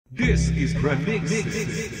This is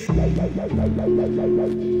Premixies.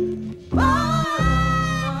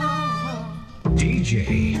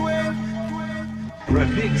 DJ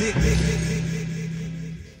Premixies.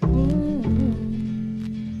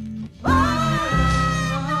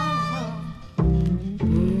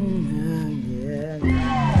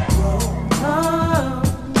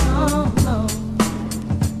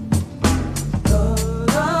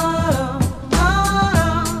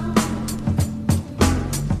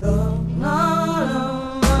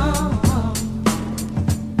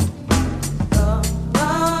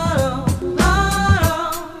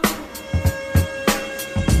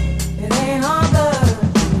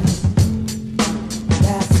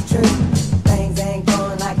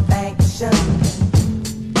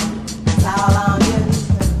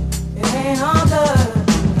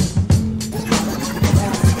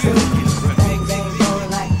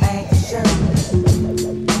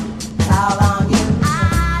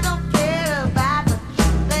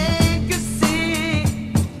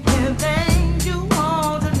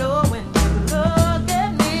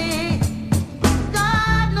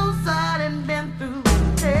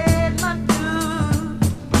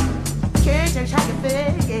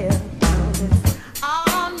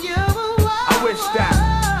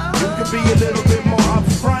 Be a little bit more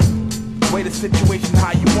upfront. Way the situation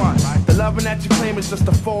how you want. The loving that you claim is just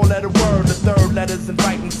a four-letter word. The third letter's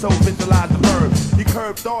inviting, so visualize the verb. You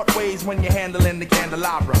curve thought ways when you're handling the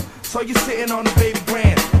candelabra. So you're sitting on the baby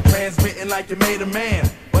grand, transmitting like you made a man.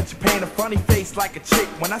 But you paint a funny face like a chick.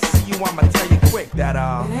 When I see you, I'ma tell you quick that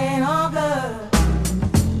it ain't all good.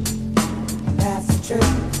 That's the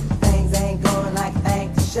truth. Things ain't going like they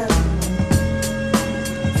should.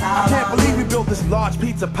 I can't believe we built this large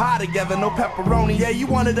pizza pie together. No pepperoni, yeah, you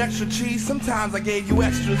wanted extra cheese. Sometimes I gave you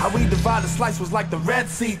extras. How we divided slice was like the Red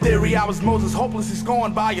Sea theory. I was Moses, hopelessly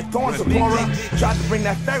scorned by your thorns of horror. Tried to bring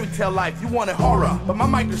that fairy tale life, you wanted horror. But my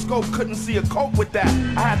microscope couldn't see a cope with that.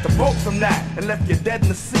 I had to vote from that and left you dead in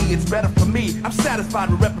the sea. It's better for me, I'm satisfied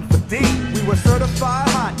with repping for D. We were certified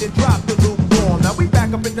hot, then dropped the lukewarm. Now we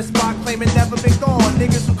back up at the spot, claiming never been gone.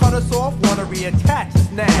 Niggas who cut us off wanna reattach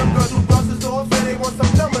us now. Some girls who brush us off say they want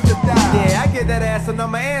some numbers to die. Yeah, I get that ass a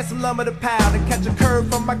number and some lumber to pound and catch a curve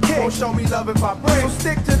from my kick. Won't show me love if I break. So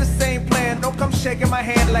stick to the same plan. Don't come shaking my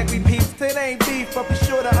hand like we peeps. It ain't beef, but be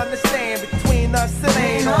sure to understand between us it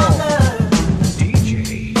ain't all.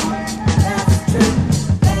 DJ. That's true.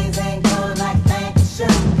 Things ain't going like they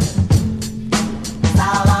should. It's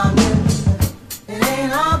all on you. It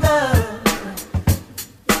ain't all good.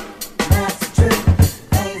 That's true.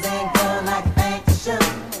 Things ain't going like they should.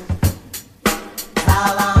 It's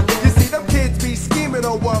all on you. You see them kids be scheming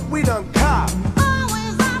on what we done cop.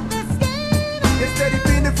 Always out there scheming. Instead of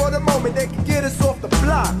feeling for the moment they can get us off the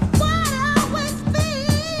block.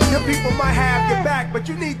 Your people might have your back, but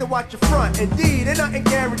you need to watch your front. Indeed, ain't nothing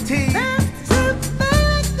guaranteed.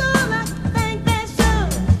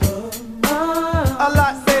 A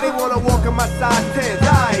lot say they wanna walk in my size 10s.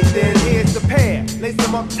 Alright then, here's the pair. Lace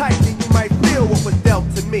them up tight, then you might feel what was dealt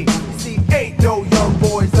to me. You see, ain't no young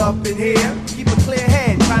boys up in here. Keep a clear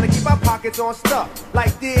head, trying to keep our pockets on stuff.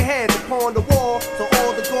 Like dear heads upon the wall, so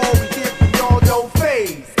all the gold we get from y'all don't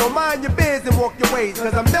phase. So mind your biz and walk your ways,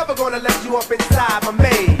 cause I'm never gonna let you up inside my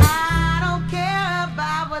maze. I don't care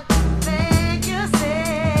about what you think you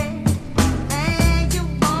say. Think you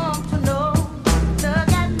want to know.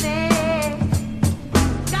 Look at me.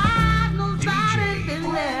 God knows I've been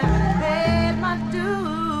there. Paid my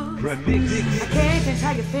dues. Premixies. I can't change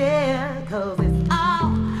how you feel, cause it's